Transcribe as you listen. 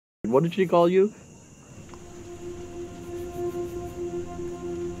What did she call you?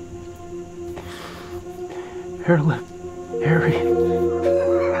 Hairlip. Harry.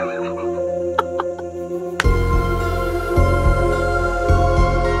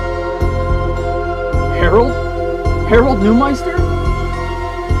 Harold? Harold Newmeister?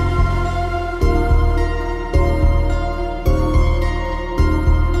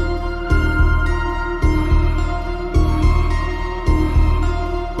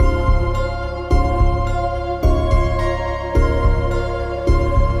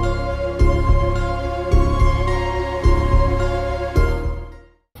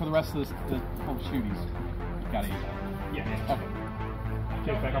 For the rest of this, the whole shooties, you gotta eat that. Yeah. Okay.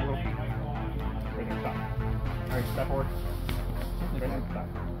 Jake, back up a little. Right there, stop. Alright, step forward. Right there, stop.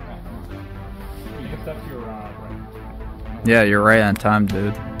 You can step to your right. Yeah, you're right on time,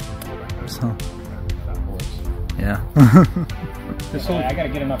 dude. So, yeah. I gotta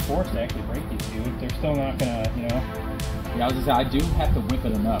get enough force to actually break these, dude. They're still not gonna, you know. Yeah, I was gonna say, I do have to whip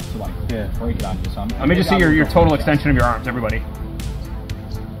it enough to like break it on you. So Let me just see your total extension of your arms, everybody.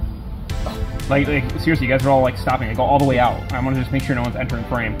 Like seriously, you guys are all like stopping. They go all the way out. I want to just make sure no one's entering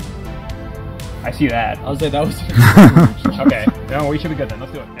frame. I see that. I was say that was. Okay. No, we should be good then.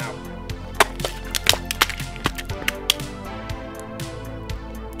 Let's do it now.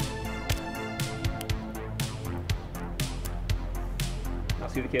 I'll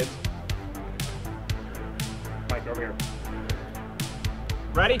see the kids. Mike, over here.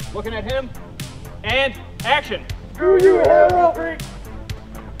 Ready? Looking at him. And action. Screw you, Harold!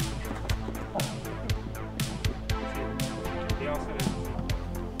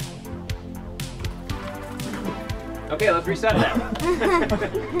 Okay, let's reset it.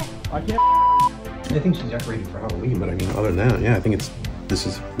 I think she's decorated for Halloween, but I mean, other than that, yeah, I think this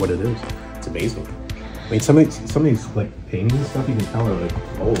is what it is. It's amazing. I mean, some of these like paintings and stuff, you can tell are like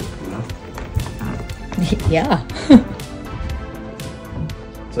old, you know? Yeah.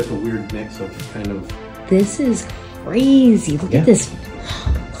 It's like a weird mix of kind of. This is crazy. Look at this.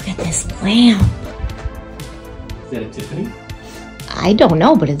 Look at this lamp. Is that a Tiffany? I don't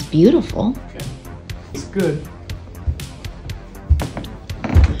know, but it's beautiful. Okay. It's good.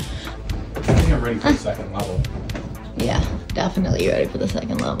 I think I'm ready for the second level. Yeah, definitely ready for the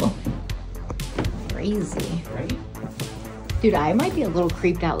second level. Crazy. Right? Dude, I might be a little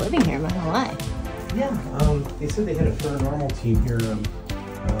creeped out living here, I'm not gonna lie. Yeah. They said they had a paranormal team here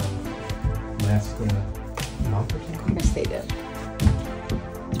last month or something. Of course they did.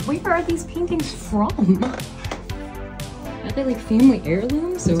 Where are these paintings from? Are they like family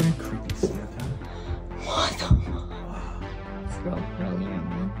heirlooms or? Creepy Santa. What the fuck? Let's throw a pearl here,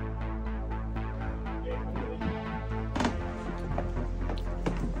 man.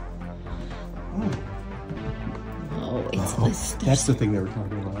 Oh, it's this. That's the thing they were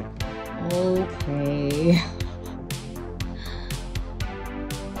talking about. Okay.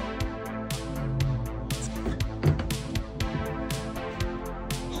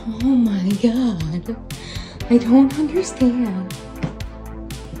 Oh my god. I don't understand.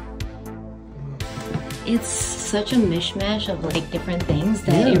 It's such a mishmash of like different things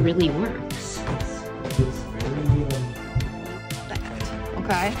that it really works. It's very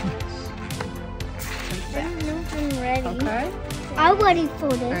Okay. I'm ready. Okay. I'm ready for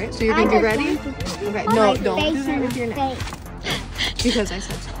this. Alright, so you're gonna be ready? Okay, no, don't do that with your neck. Because I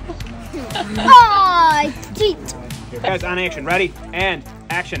said so. Oh, cheat. Guys, on action. Ready? And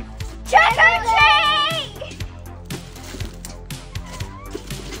action. Trick or treat!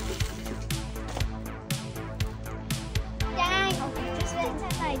 Dang.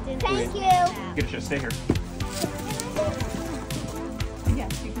 Thank you. Get a shit. Stay here.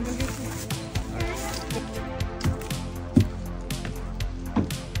 Yes, you can go get some.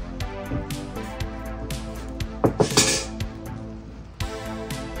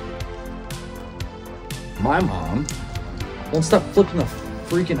 My mom won't stop flipping the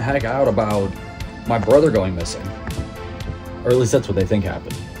freaking heck out about my brother going missing. Or at least that's what they think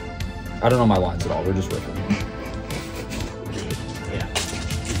happened. I don't know my lines at all. We're just riffing. Yeah.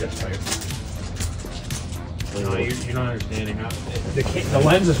 You just fired. No, you're not understanding. The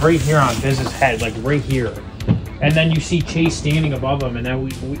lens is right here on Biz's head, like right here. And then you see Chase standing above him, and then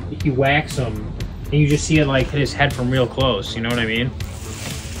he whacks him, and you just see it like hit his head from real close. You know what I mean?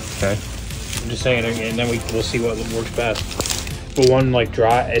 Okay. I'm just saying, and then we'll see what works best. But one like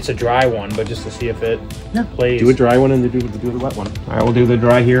dry, it's a dry one, but just to see if it plays. Do a dry one and do the wet one. All right, we'll do the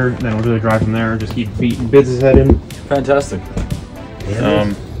dry here, and then we'll do the dry from there. Just keep beating Biz's head in. Fantastic.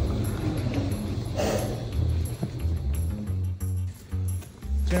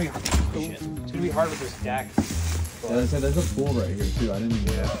 It's gonna be hard with this deck. Yeah, there's a pool right here too. I didn't even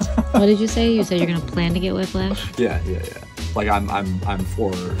know that. What did you say? You said you're gonna plan to get whiplash? Yeah. Like I'm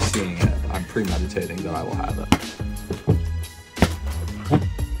foreseeing it. I'm premeditating that I will have it.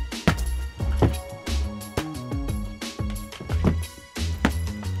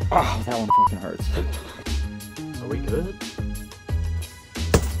 Oh, that one fucking hurts. Are we good?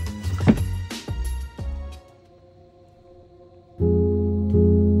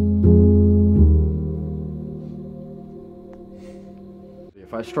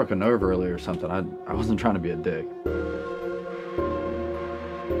 If I struck a nerve early or something, I wasn't trying to be a dick.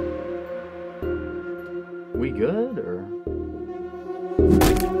 We good, or?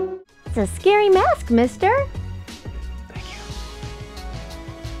 It's a scary mask, mister. Thank you.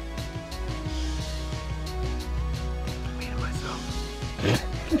 I made it myself.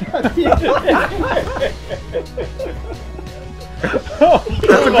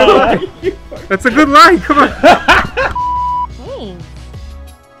 That's a good line. Come on. Thanks.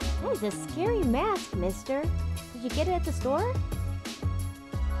 That is a scary mask, mister. Did you get it at the store?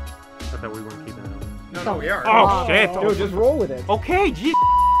 I thought we weren't keeping it on. No, we are. Oh, shit. Dude, just roll with it. Okay, gee.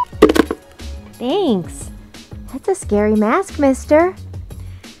 Thanks. That's a scary mask, mister.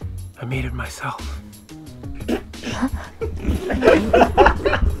 I made it myself.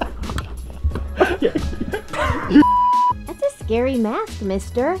 That's a scary mask,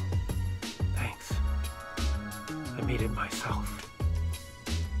 mister. Thanks. I made it myself.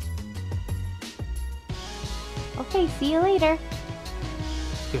 Okay, see you later.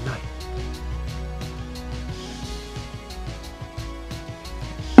 Good night.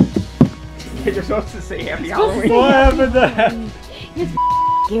 You're supposed to say Happy supposed to Halloween. say What Happy happened there?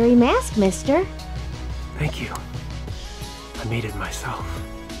 Scary mask, mister. Thank you. I made it myself.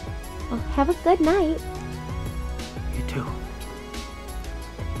 Well, have a good night. You too.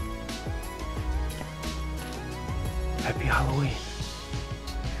 Happy Halloween.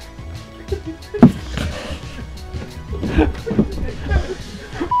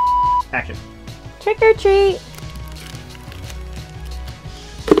 Action. Trick or treat.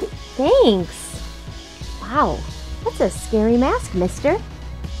 Thanks. Wow, that's a scary mask, mister.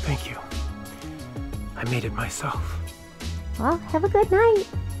 Thank you. I made it myself. Well, have a good night.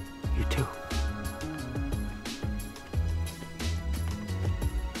 You too.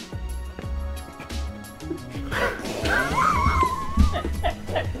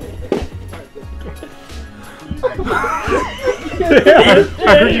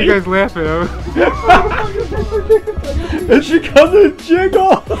 I heard you guys laughing. And she comes and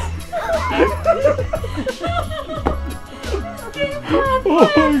jiggles. Oh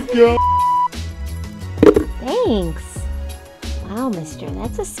my god. Thanks. Wow, mister,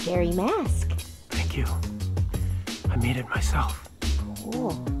 that's a scary mask. Thank you. I made it myself.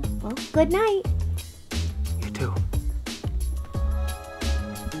 Cool. Well, good night. You too.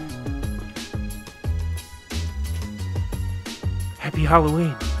 Happy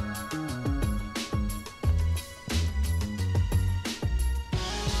Halloween.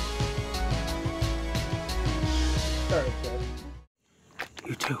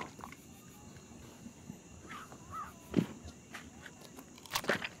 You too.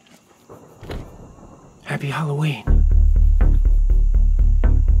 Happy Halloween.